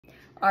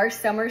Our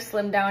summer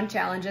slim down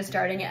challenge is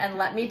starting, and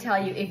let me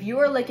tell you, if you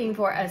are looking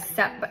for a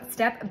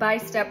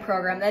step-by-step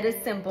program that is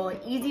simple,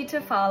 easy to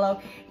follow,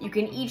 you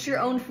can eat your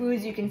own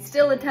foods, you can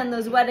still attend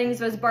those weddings,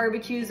 those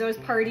barbecues, those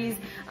parties,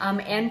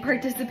 and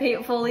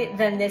participate fully,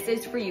 then this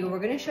is for you. We're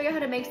gonna show you how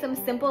to make some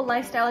simple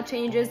lifestyle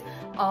changes,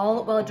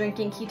 all while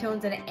drinking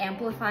ketones and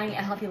amplifying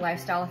a healthy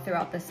lifestyle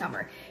throughout the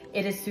summer.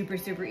 It is super,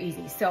 super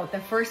easy. So the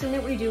first thing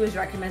that we do is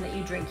recommend that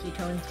you drink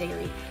ketones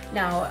daily.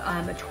 Now,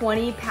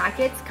 20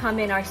 packets come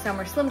in our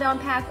summer slim down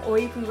pack, or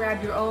you can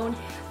grab your own,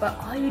 but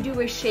all you do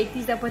is shake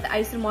these up with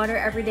ice and water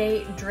every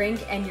day,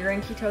 drink, and you're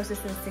in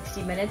ketosis in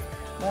 60 minutes.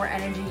 More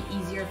energy,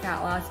 easier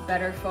fat loss,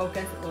 better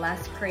focus,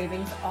 less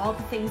cravings, all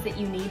the things that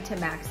you need to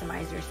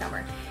maximize your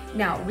summer.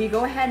 Now, we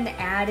go ahead and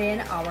add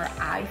in our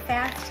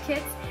iFast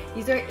kits.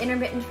 These are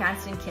intermittent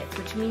fasting kits,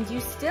 which means you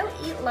still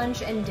eat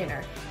lunch and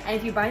dinner. And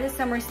if you buy the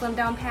summer slim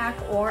down pack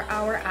or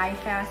our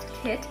iFast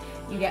kit,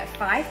 you get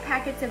 5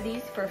 packets of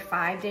these for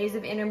 5 days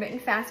of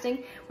intermittent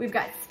fasting. We've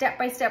got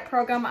step-by-step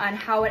program on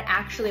how it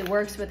actually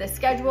works with a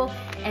schedule.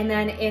 And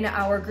then in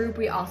our group,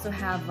 we also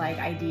have like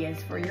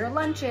ideas for your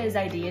lunches,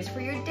 ideas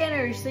for your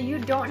dinners, so you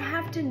don't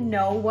have to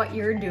know what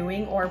you're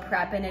doing or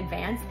prep in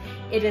advance.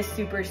 It is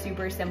super,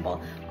 super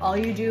simple. All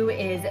you do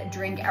is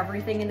drink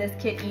everything in this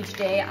kit each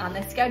day on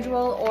the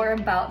schedule or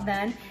about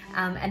then,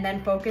 and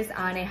then focus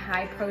on a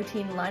high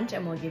protein lunch,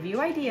 and we'll give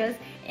you ideas,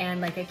 and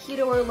like a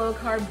keto or low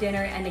carb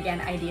dinner, and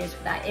again, ideas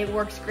for that. It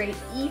works great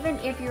even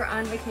if you're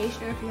on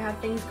vacation or if you have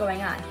things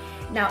going on.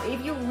 Now,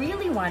 if you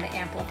really want to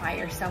amplify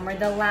your summer,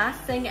 the last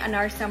thing in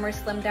our summer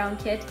slim down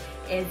kit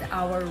is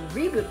our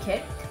reboot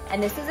kit.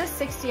 And this is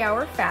a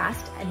 60-hour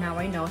fast. And now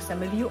I know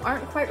some of you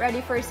aren't quite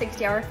ready for a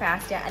 60-hour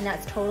fast yet, and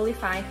that's totally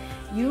fine.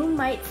 You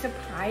might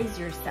surprise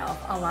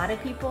yourself. A lot of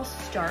people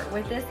start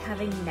with this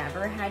having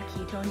never had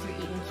ketones or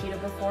eaten keto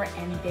before,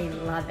 and they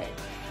love it.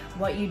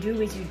 What you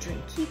do is you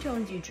drink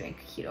ketones, you drink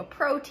keto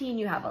protein,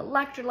 you have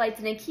electrolytes,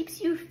 and it keeps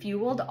you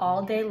fueled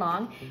all day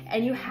long,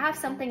 and you have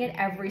something at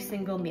every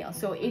single meal.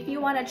 So if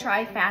you want to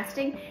try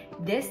fasting,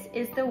 this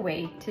is the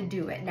way to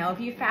do it. Now, if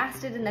you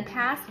fasted in the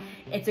past,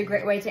 it's a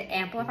great way to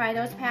amplify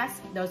those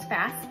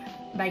fasts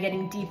by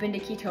getting deep into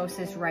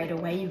ketosis right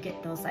away. You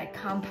get those like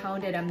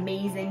compounded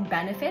amazing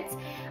benefits.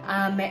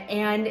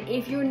 And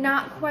if you're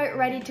not quite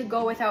ready to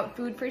go without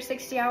food for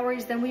 60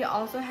 hours, then we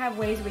also have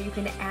ways where you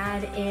can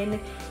add in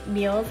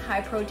meals,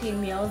 high protein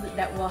meals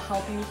that will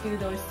help you through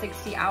those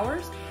 60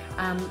 hours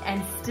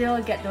and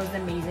still get those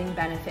amazing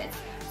benefits.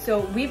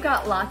 So we've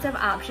got lots of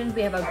options.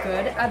 We have a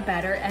good, a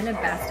better, and a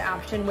best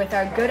option. With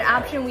our good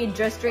option, we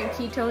just drink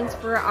ketones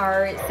for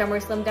our summer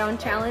slim down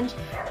challenge.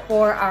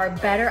 For our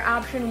better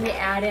option, we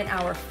add in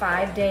our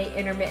 5-day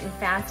intermittent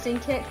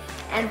fasting kit.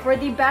 And for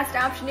the best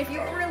option, if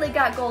you really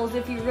got goals,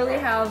 if you really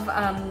have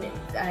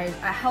a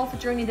health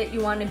journey that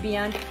you want to be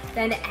on,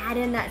 then add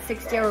in that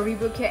 60-hour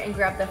reboot kit and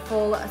grab the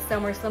full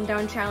summer slim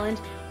down challenge.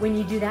 When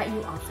you do that,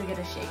 you also get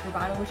a shaker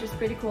bottle, which is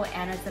pretty cool,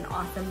 and it's an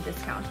awesome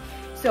discount.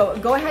 So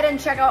go ahead and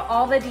check out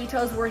all the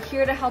details. We're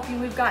here to help you.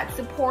 We've got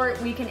support.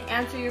 We can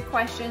answer your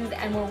questions,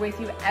 and we're with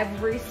you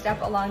every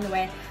step along the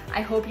way.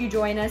 I hope you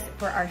join us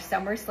for our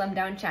summer slim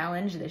down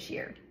challenge this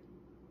year.